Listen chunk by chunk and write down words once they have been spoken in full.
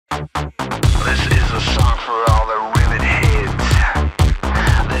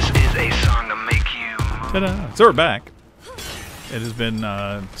Ta-da! So we're back. It has been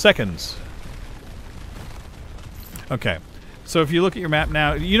seconds. Okay. So if you look at your map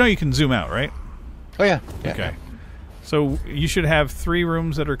now, you know you can zoom out, right? Oh, yeah. Okay. So you should have 3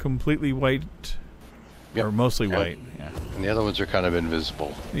 rooms that are completely white, or mostly white. Yeah. And the other ones are kind of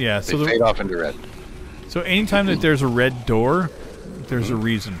invisible. Yeah. So they fade off into red. So anytime that there's a red door, there's a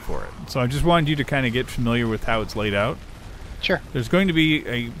reason for it. So I just wanted you to kind of get familiar with how it's laid out. Sure. There's going to be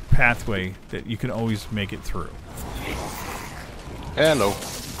a pathway that you can always make it through. Hello.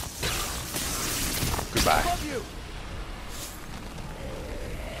 Goodbye.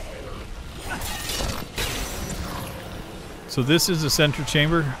 So this is the center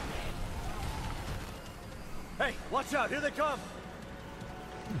chamber. Hey, watch out! Here they come.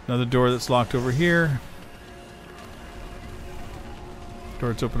 Another door that's locked over here. Door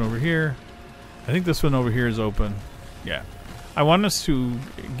that's open over here. I think this one over here is open. Yeah. I want us to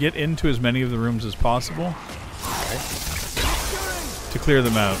get into as many of the rooms as possible to clear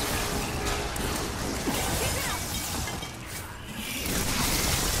them out.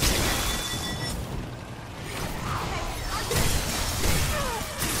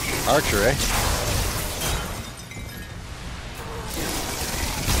 Archer, eh?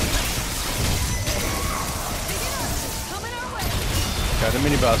 Got a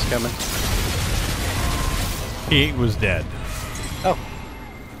mini boss coming. He was dead. Oh.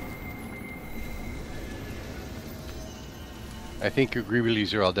 I think your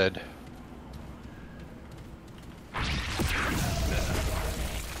Greeblies are all dead.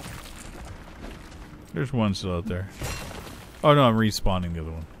 There's one still out there. Oh no, I'm respawning the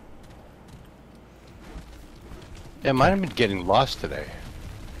other one. Yeah, mine have been getting lost today.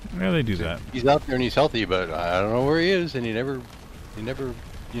 Yeah, they do that. He's out there and he's healthy, but I don't know where he is, and he never,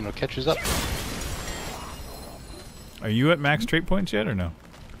 you know, catches up. Are you at max trait points yet, or no?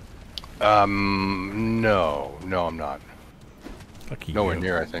 No, I'm not. Lucky Nowhere you.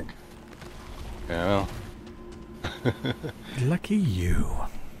 near, I think. Yeah. Lucky you.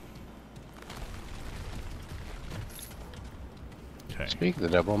 Okay. Speak of the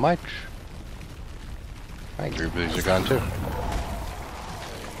devil, my Greeblies are gone too.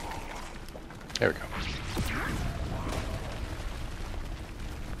 There we go.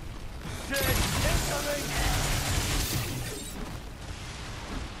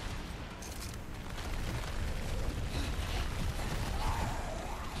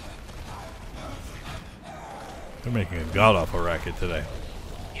 They're making a god-awful racket today.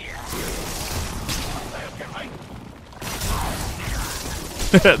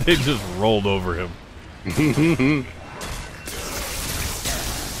 They just rolled over him.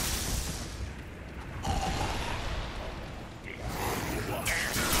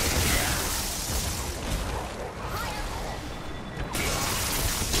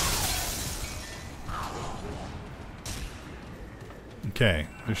 Okay,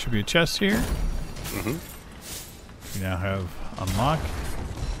 there should be a chest here. Mm-hmm. We now have unlock.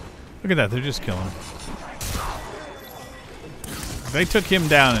 Look at that, they're just killing him. They took him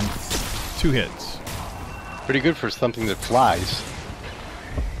down in 2 hits. Pretty good for something that flies.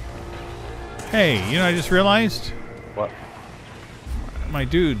 Hey, you know, I just realized What? my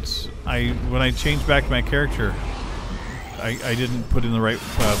dudes. When I changed back my character, I didn't put in the right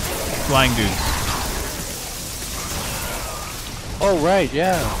flying dudes. Oh right,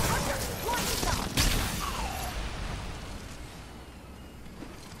 yeah.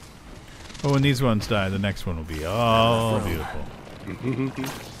 But when these ones die, the next one will be all beautiful.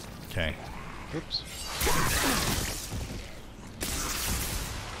 Okay. Oops.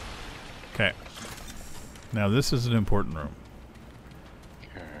 Okay. Now this is an important room.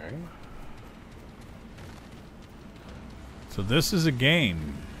 Okay. So this is a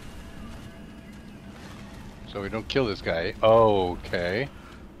game. So we don't kill this guy. Oh, okay.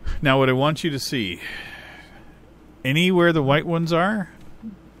 Now what I want you to see, anywhere the white ones are,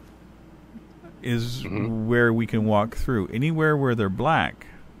 is where we can walk through. Anywhere where they're black,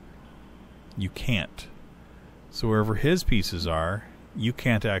 you can't. So wherever his pieces are, you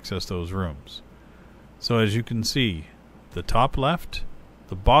can't access those rooms. So as you can see, the top left,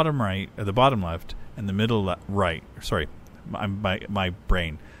 the bottom right, or the bottom left, and the middle right. Sorry, my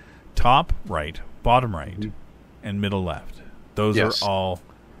brain. Top right, bottom right, and middle left. Those are all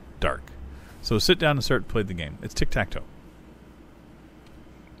dark. So sit down and start to play the game. It's tic-tac-toe.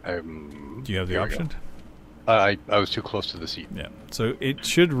 Do you have the option? I was too close to the seat. Yeah. So it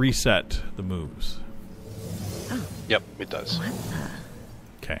should reset the moves. Oh. Yep, it does. What the?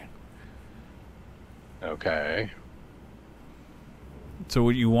 Okay. Okay. So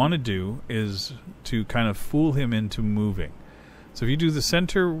what you want to do is to kind of fool him into moving. So if you do the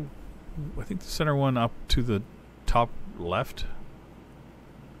center I think the center one up to the top left.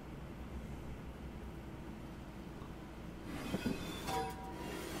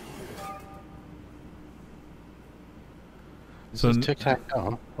 This is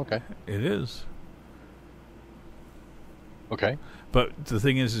tic-tac-toe. Okay. It is. Okay. But the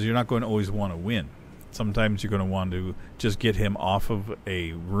thing is you're not going to always want to win. Sometimes you're going to want to just get him off of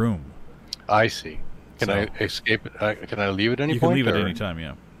a room. I see. Can I escape it? Can I leave at any point? You can leave at any time,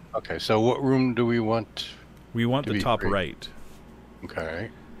 yeah. Okay, so what room do we want? We want the top right. Okay.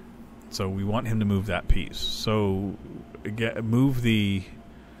 So we want him to move that piece. So move the...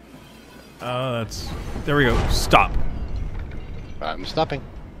 there we go. Stop. I'm stopping.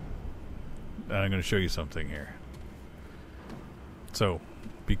 And I'm going to show you something here. So,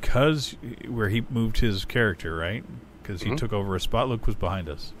 because where he moved his character, right? Because he took over a spot. Look what's behind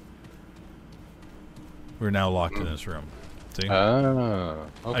us. We're now locked in this room. See? Oh,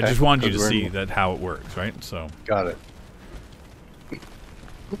 okay. I just wanted you to see how it works, right? So got it.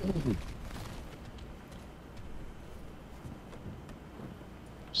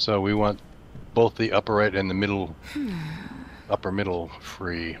 So we want both the upper right and the middle, upper middle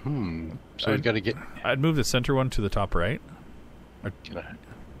free. So we've got to get... I'd move the center one to the top right.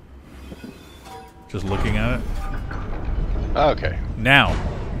 Just looking at it. Okay. Now,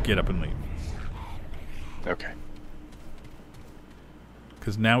 get up and leave. Okay.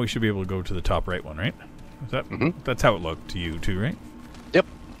 Because now we should be able to go to the top right one, right? Is that that's how it looked to you too, right? Yep.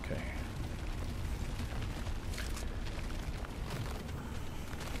 Okay.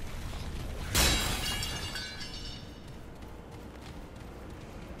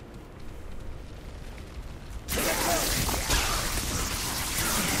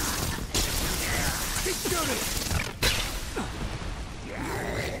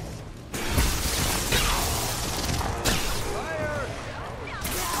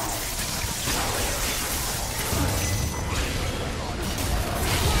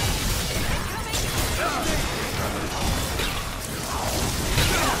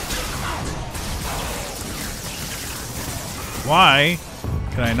 Why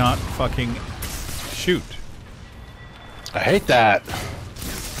can I not fucking shoot? I hate that.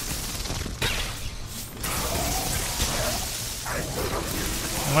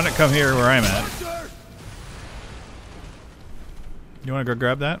 I want to come here where I'm at. You want to go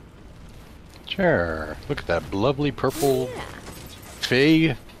grab that? Sure. Look at that lovely purple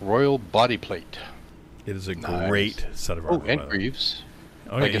Fey Royal body plate. It is a great set of armor. Oh, and greaves.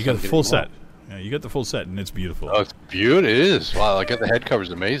 Oh, yeah, you got the full set. Yeah, you got the full set, and it's beautiful. Oh, it's beautiful. It is. Wow, I got the head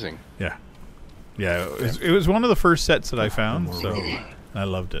cover's amazing. Yeah. Yeah, it was one of the first sets that I found, so I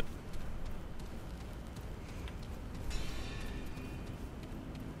loved it.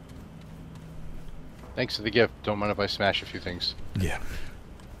 Thanks for the gift. Don't mind if I smash a few things. Yeah.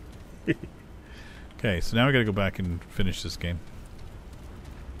 Okay, so now we got to go back and finish this game.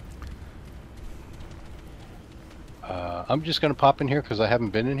 I'm just going to pop in here because I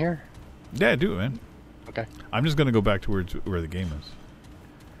haven't been in here. Yeah, do it, man. Okay. I'm just going to go back to where the game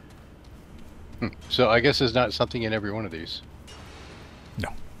is. So I guess there's not something in every one of these. No.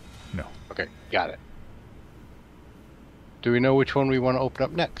 No. Okay, got it. Do we know which one we want to open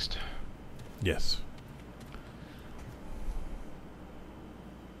up next? Yes.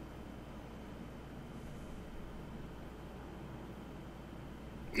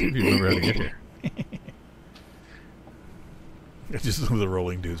 If you remember how to get here. It's just some of the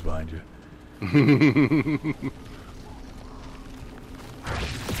rolling dudes behind you.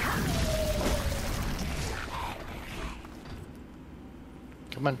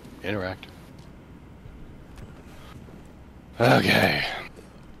 Come on, interact. Okay.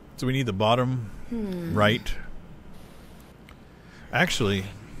 So we need the bottom right. Actually,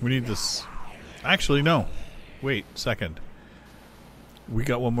 we need this. Actually, no. Wait, second. We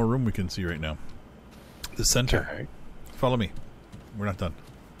got one more room we can see right now. The center. Okay. Follow me. We're not done.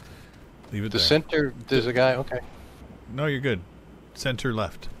 Leave it The there. center, there's a guy, okay. No, you're good. Center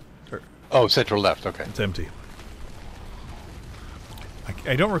left. Oh, central left, okay. It's empty.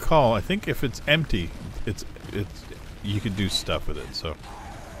 I don't recall. I think if it's empty, it's you can do stuff with it. So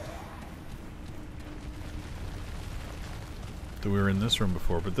we were in this room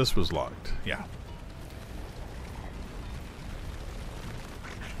before, but this was locked. Yeah.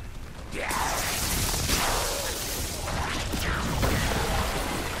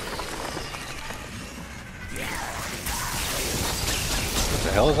 What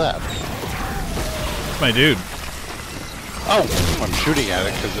the hell is that? It's my dude. Oh, I'm shooting at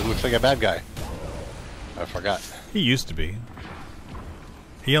it because it looks like a bad guy. I forgot. He used to be.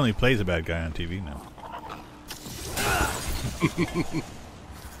 He only plays a bad guy on TV now.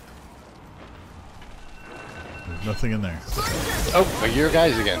 There's nothing in there. Oh, your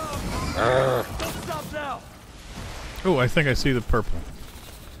guys again. Arrgh. Don't stop now. Oh, I think I see the purple.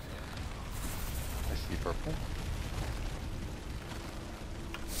 I see purple.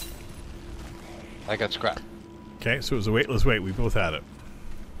 I got scrap. Okay, so it was a weightless weight. We both had it.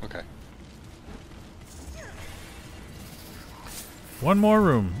 Okay. One more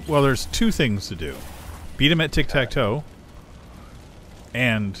room. Well, there's two things to do. Beat him at tic-tac-toe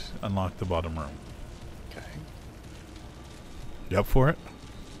and unlock the bottom room. Okay. You up for it?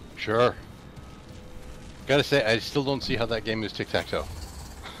 Sure. Gotta say, I still don't see how that game is tic-tac-toe.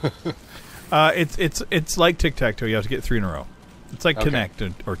 It's like tic-tac-toe. You have to get 3 in a row. It's like Okay. Connect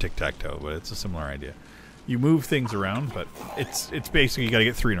or tic-tac-toe, but it's a similar idea. You move things around, but it's basically you got to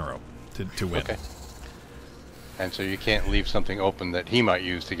get 3 in a row to win. Okay. And so you can't leave something open that he might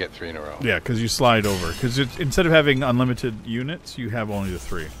use to get 3 in a row. Yeah, because you slide over. Because instead of having unlimited units, you have only the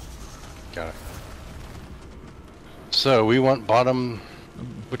 3. Got it. So we want bottom.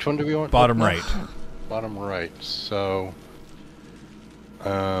 Which one do we want? Bottom right. Bottom right. So.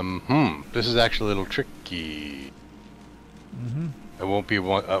 This is actually a little tricky. Mm-hmm. It won't be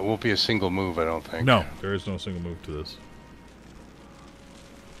one. It won't be a single move, I don't think. No, there is no single move to this.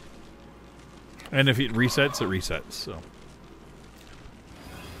 And if it resets, it resets. So.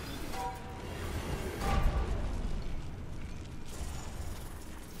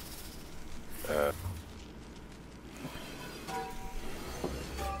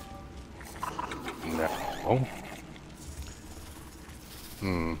 No.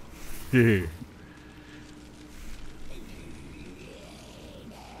 Yeah.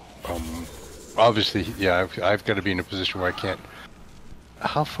 Obviously, yeah. I've got to be in a position where I can't.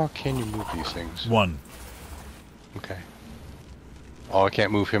 How far can you move these things? 1. Okay. Oh, I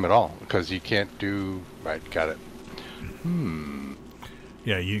can't move him at all because he can't do. Right, got it.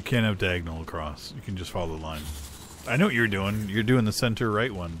 Yeah, you can't have diagonal across. You can just follow the line. I know what you're doing. You're doing the center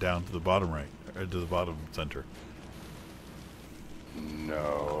right one down to the bottom right, or to the bottom center.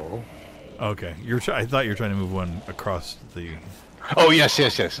 No. Okay, I thought you were trying to move one across the. Oh yes.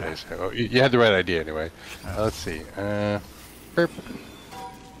 Oh, you had the right idea anyway. Let's see. Burp.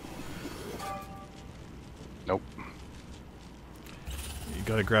 Nope. You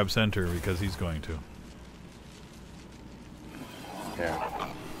got to grab center because he's going to. Yeah.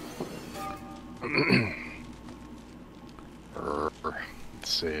 Let's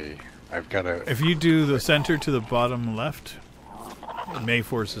see. I've got to. If you do the center to the bottom left, it may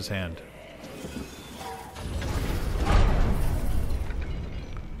force his hand.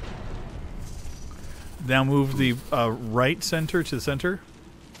 Now move the right center to the center.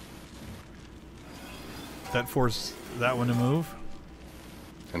 That forces that one to move.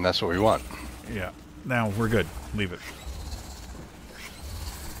 And that's what we want. Yeah. Now we're good. Leave it.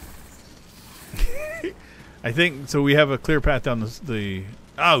 I think so. We have a clear path down the.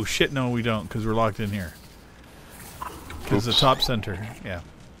 Oh shit! No, we don't because we're locked in here. Because the top center. Yeah.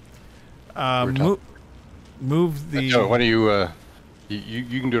 Move the. No, why don't you?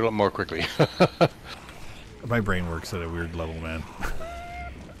 You can do it a lot more quickly. My brain works at a weird level, man.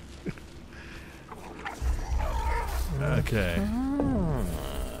 Okay.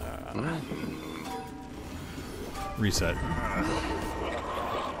 Reset.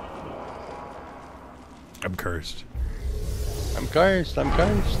 I'm cursed. I'm cursed. I'm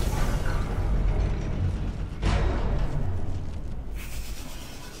cursed.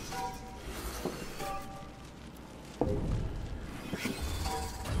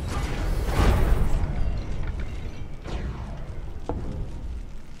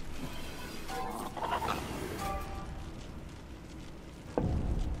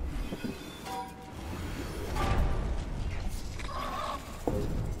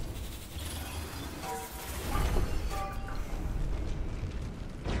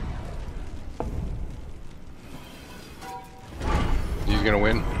 He's gonna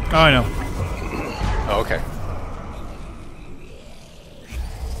win. Oh, I know. Oh, okay.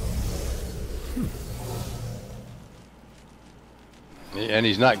 And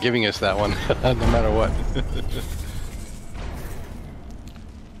he's not giving us that one, no matter what.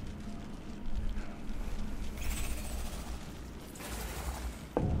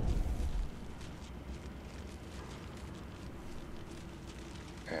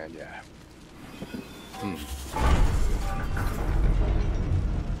 And yeah.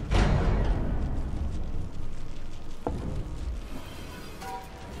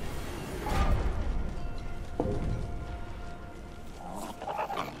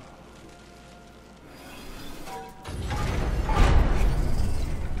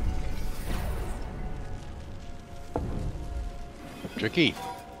 Tricky.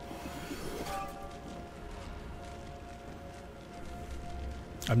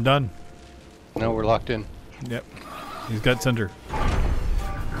 I'm done. No, we're locked in. Yep. He's got center.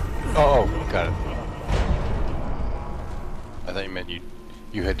 Oh, got it. I thought you meant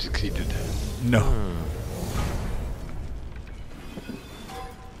you had succeeded. No.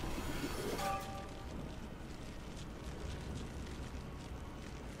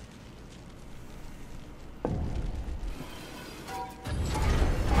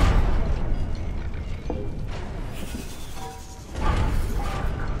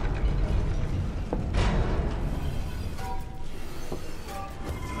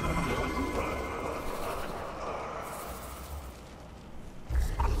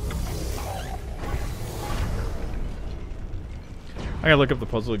 I gotta look up the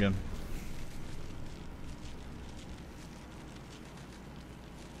puzzle again.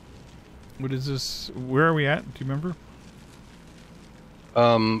 What is this? Where are we at? Do you remember?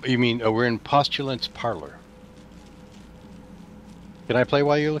 You mean we're in Postulant's Parlor? Can I play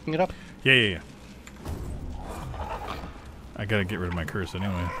while you're looking it up? Yeah. I gotta get rid of my curse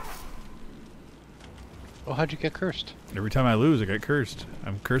anyway. Oh, how'd you get cursed? Every time I lose, I get cursed.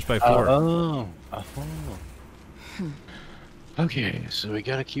 I'm cursed by 4. Okay, so we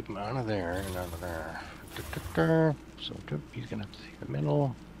gotta keep him out of there and out of there. So he's gonna have to take the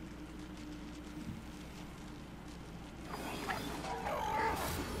middle.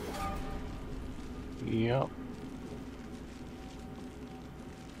 Yep.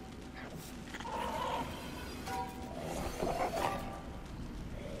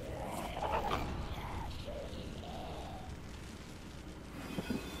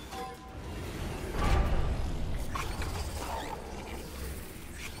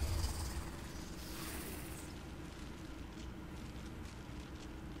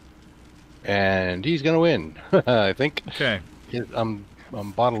 And he's gonna win, I think. Okay. I'm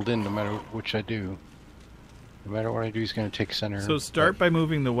bottled in no matter which I do. No matter what I do, he's gonna take center. So start by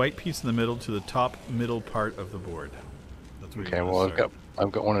moving the white piece in the middle to the top middle part of the board. That's where Okay, well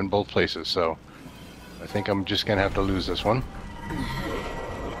I've got one in both places, so I think I'm just gonna have to lose this one.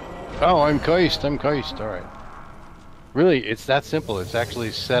 Oh, I'm cursed. All right. Really, it's that simple. It's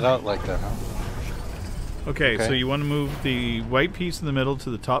actually set out like that, huh? Okay, so you want to move the white piece in the middle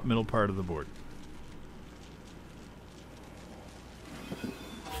to the top middle part of the board.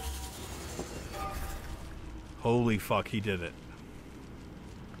 Holy fuck, he did it.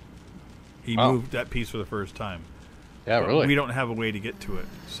 He moved that piece for the first time. Yeah, But really? we don't have a way to get to it,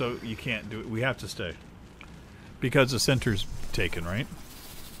 so you can't do it. We have to stay. Because the center's taken, right?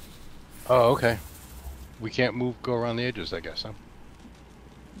 Oh, okay. We can't go around the edges, I guess, huh?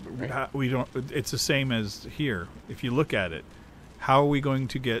 Right. We don't. It's the same as here. If you look at it, how are we going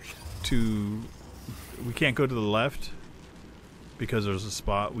to get to? We can't go to the left because there's a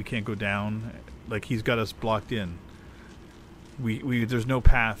spot. We can't go down. Like he's got us blocked in. We there's no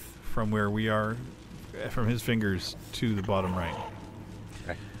path from where we are, from his fingers to the bottom right.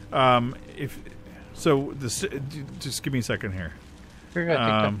 Okay. If so, just give me a second here.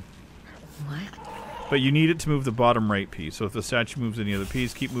 What? But you need it to move the bottom right piece. So if the statue moves any other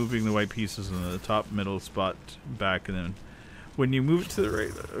piece, keep moving the white pieces in the top middle spot back, and then when you move it to the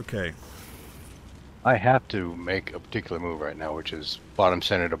right, okay. I have to make a particular move right now, which is bottom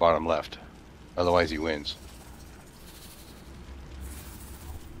center to bottom left. Otherwise, he wins.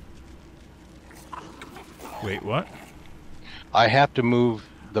 Wait, what? I have to move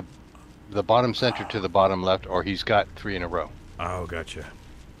the bottom center to the bottom left, or he's got 3 in a row. Oh, gotcha.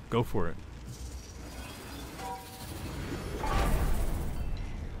 Go for it.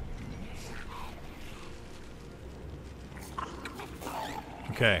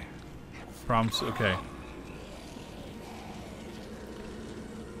 Okay. Prompts, okay.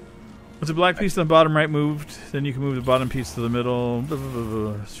 Once the black piece on the bottom right moved, then you can move the bottom piece to the middle.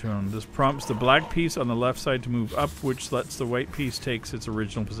 Shown. This prompts the black piece on the left side to move up, which lets the white piece takes its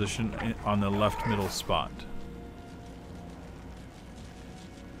original position on the left middle spot.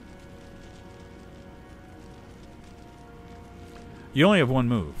 You only have one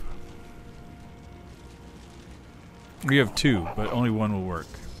move. You have 2, but only one will work.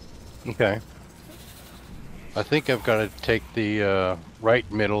 Okay. I think I've got to take the right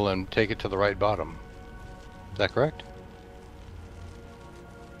middle and take it to the right bottom. Is that correct?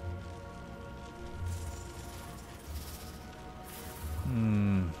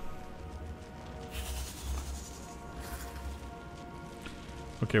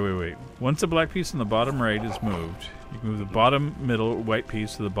 Okay, wait. Once the black piece on the bottom right is moved, you can move the bottom middle white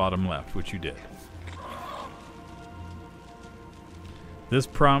piece to the bottom left, which you did. This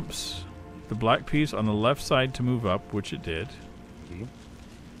prompts the black piece on the left side to move up, which it did.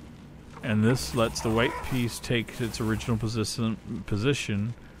 And this lets the white piece take its original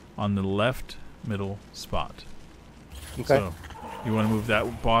position on the left middle spot. Okay. So you want to move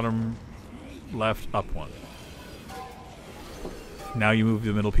that bottom left up one. Now you move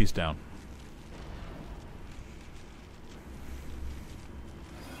the middle piece down.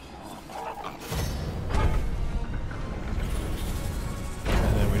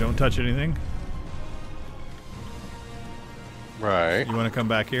 And then we don't touch anything. Right. You want to come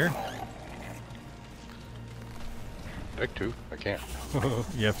back here? Deck 2. I can't.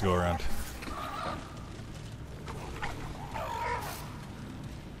 You have to go around.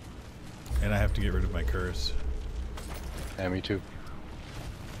 And I have to get rid of my curse. Yeah, me too.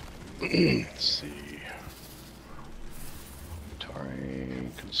 Let's see. Inventory,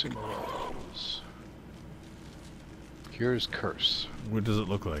 consumables. Cure's curse. What does it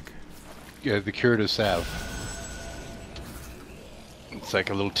look like? Yeah, the curative salve. It's like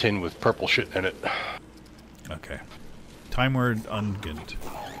a little tin with purple shit in it. Okay. Time word ungent.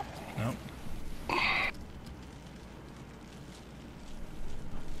 Nope.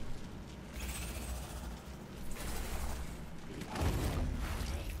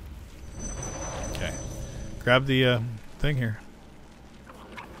 Okay. Grab the thing here.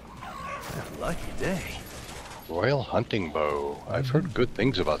 Lucky day. Royal hunting bow. I've heard good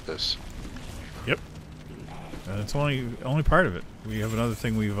things about this. Yep. That's only part of it. We have another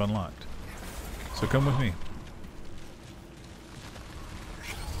thing we've unlocked. So come with me.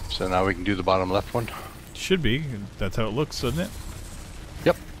 So now we can do the bottom left one? Should be. That's how it looks, doesn't it?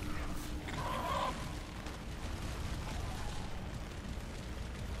 Yep.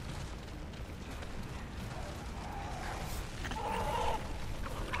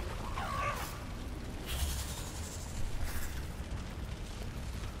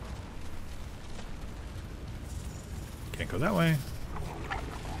 Can't go that way.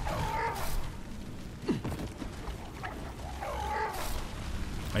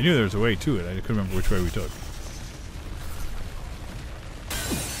 I knew there was a way to it. I couldn't remember which way we took.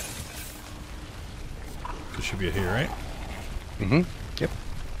 This should be it here, right? Mm-hmm. Yep.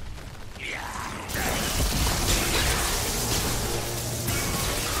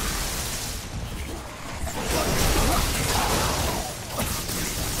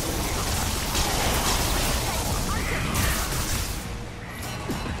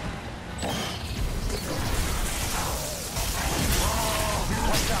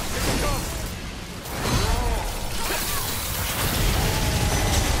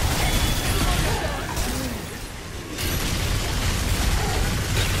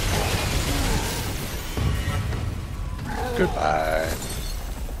 Goodbye. Is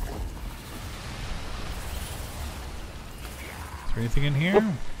there anything in here?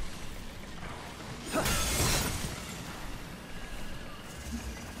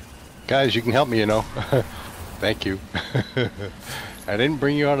 Guys, you can help me, you know. Thank you. I didn't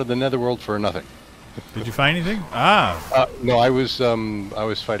bring you out of the netherworld for nothing. Did you find anything? Ah! No, I was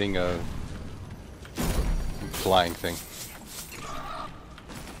fighting a flying thing.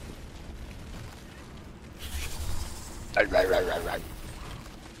 Right.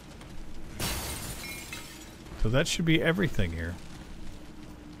 So that should be everything here.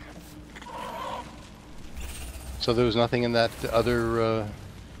 So there was nothing in that other.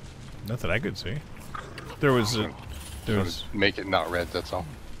 Not that I could see. There was a... There Sort was... of make it not red. That's all.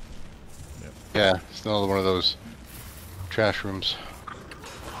 Yep. Yeah, it's another one of those trash rooms.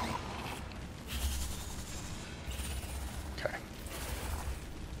 Okay.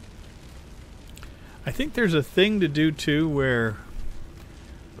 I think there's a thing to do too where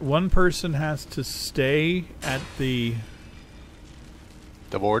one person has to stay at the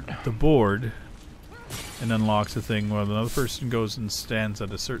board. And unlocks the thing while another person goes and stands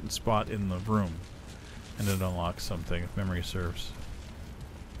at a certain spot in the room and it unlocks something if memory serves.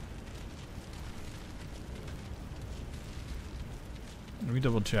 Let me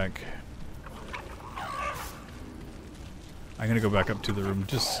double check. I'm gonna go back up to the room.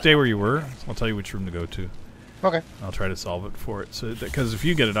 Just stay where you were. I'll tell you which room to go to. Okay. I'll try to solve it for it. So, because if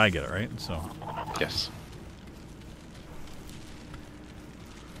you get it, I get it, right? So. Yes.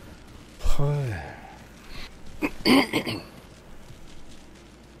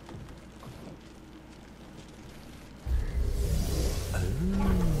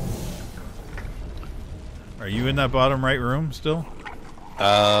 Are you in that bottom right room still?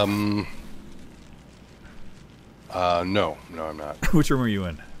 No, I'm not. Which room are you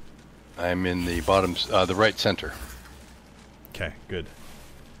in? I'm in the bottom, the right center. Okay, good.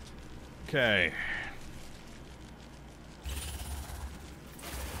 Okay.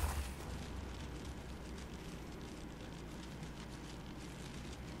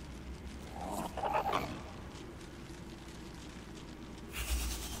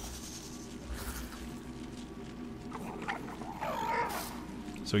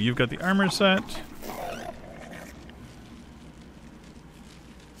 So you've got the armor set.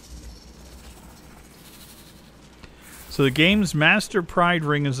 So the game's Master Pride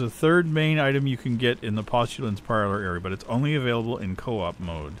Ring is the third main item you can get in the Postulant's Parlor area, but it's only available in co-op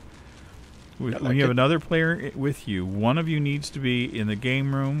mode. When you have another player with you, one of you needs to be in the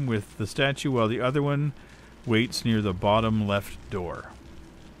game room with the statue while the other one waits near the bottom left door.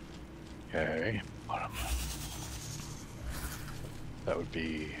 Okay, bottom left. That would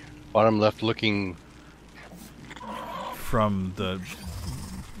be bottom left looking... From the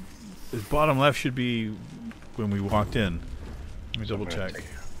bottom left should be when we walked in. Let me double check.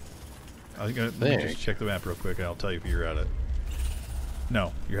 Let me just check the map real quick and I'll tell you if you're at it.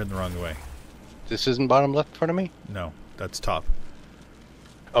 No, you're heading the wrong way. This isn't bottom left in front of me? No, that's top.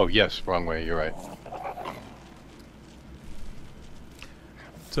 Oh, yes, wrong way, you're right.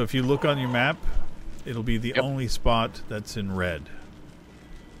 So if you look on your map, it'll be the only spot that's in red.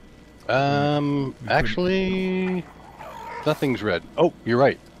 Actually, nothing's red. Oh, you're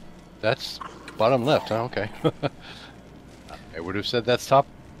right. That's bottom left, huh? Okay. I would have said that's top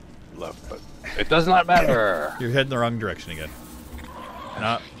left, but it does not matter. You're heading the wrong direction again.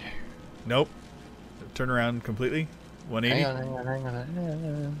 Nope. Turn around completely. 180. Hang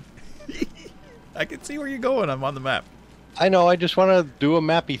on. I can see where you're going. I'm on the map. I know, I just want to do a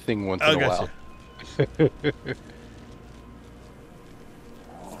mappy thing once in a while.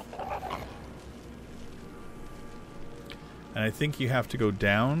 And I think you have to go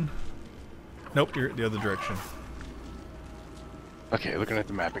down. Nope, you're the other direction. Okay, looking at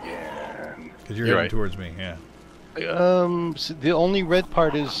the map again. Because you're heading towards me, yeah. So the only red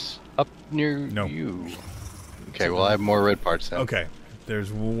part is up near you. Okay, well I have more red parts then. Okay,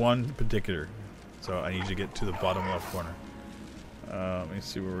 there's one particular. So I need you to get to the bottom left corner. Let me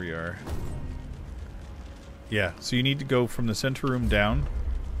see where we are. Yeah, so you need to go from the center room down.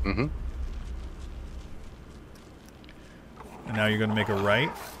 Mm-hmm. And now you're going to make a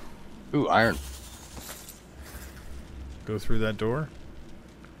right. Ooh, iron. Go through that door.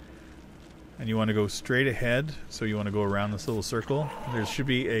 And you want to go straight ahead. So you want to go around this little circle. There should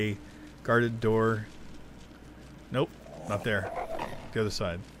be a guarded door. Nope, not there. The other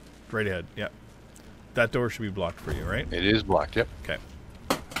side. Right ahead, yeah. That door should be blocked for you, right? It is blocked, yep. Okay.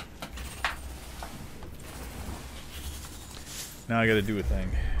 Now I gotta do a thing.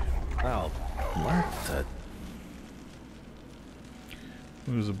 Wow. What the...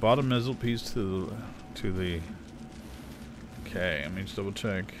 Moves the bottom muzzle piece to the... Okay, let me just double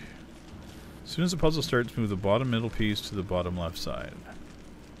check. As soon as the puzzle starts, move the bottom middle piece to the bottom left side.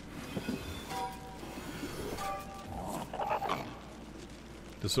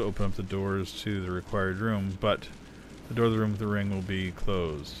 This will open up the doors to the required room, but the door of the room with the ring will be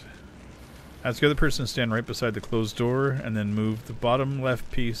closed. Ask the other person to stand right beside the closed door, and then move the bottom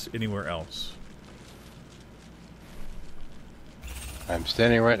left piece anywhere else. I'm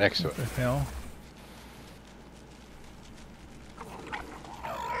standing right next to it. What the hell?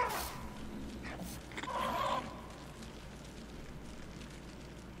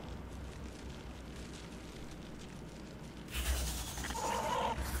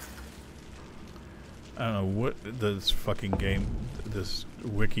 I don't know what this fucking game, this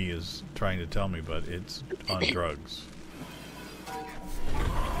wiki is trying to tell me, but it's on drugs.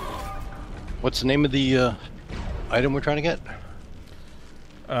 What's the name of the item we're trying to get?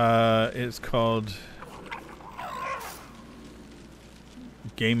 It's called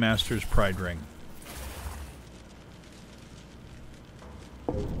Game Master's Pride Ring.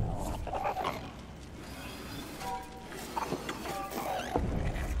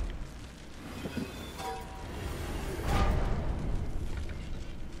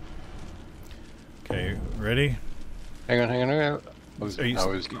 Okay, ready? Hang on. I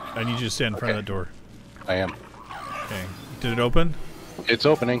need you to stand in front of that door. I am. Okay. Did it open? It's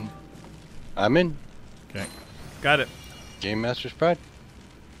opening. I'm in. Okay. Got it. Game Master's Pride.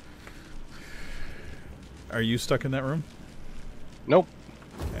 Are you stuck in that room? Nope.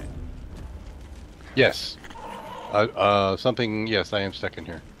 Okay. Yes. Something. Yes, I am stuck in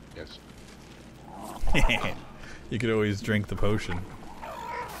here. Yes. You could always drink the potion.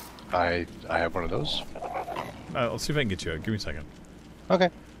 I have one of those. I'll see if I can get you out. Give me a second. Okay.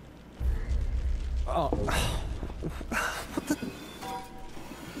 Oh. What the...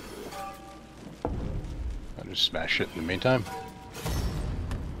 I'll just smash it in the meantime.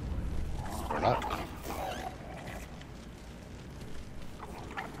 Or not.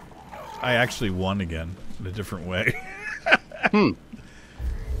 I actually won again in a different way.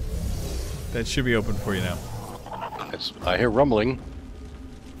 That should be open for you now. I hear rumbling.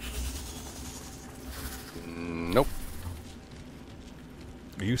 Nope.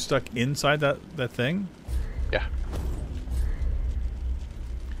 Are you stuck inside that thing? Yeah.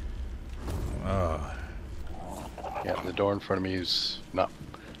 Yeah, the door in front of me is not...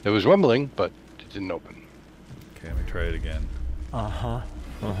 It was rumbling, but it didn't open. Okay, let me try it again. Yeah.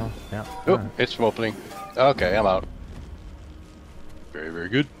 Oh, it's opening. Okay, I'm out. Very, very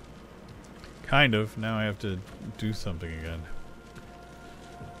good. Kind of. Now I have to do something again.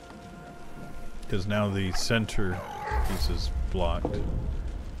 Because now the center piece is blocked.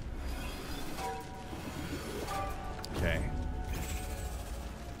 Okay.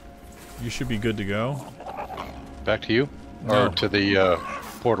 You should be good to go. Back to you? No. Or to the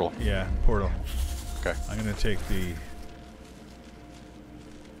portal? Yeah, portal. Okay. I'm going to take the...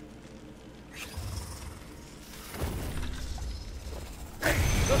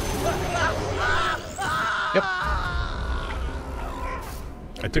 Yep.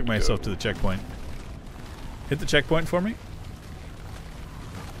 I took myself to the checkpoint. Hit the checkpoint for me?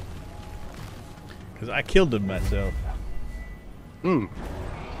 Because I killed him myself. Hmm.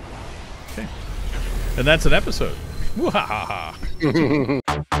 Okay. And that's an episode. Wah-ha-ha. This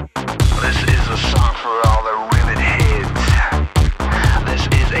is a song for all the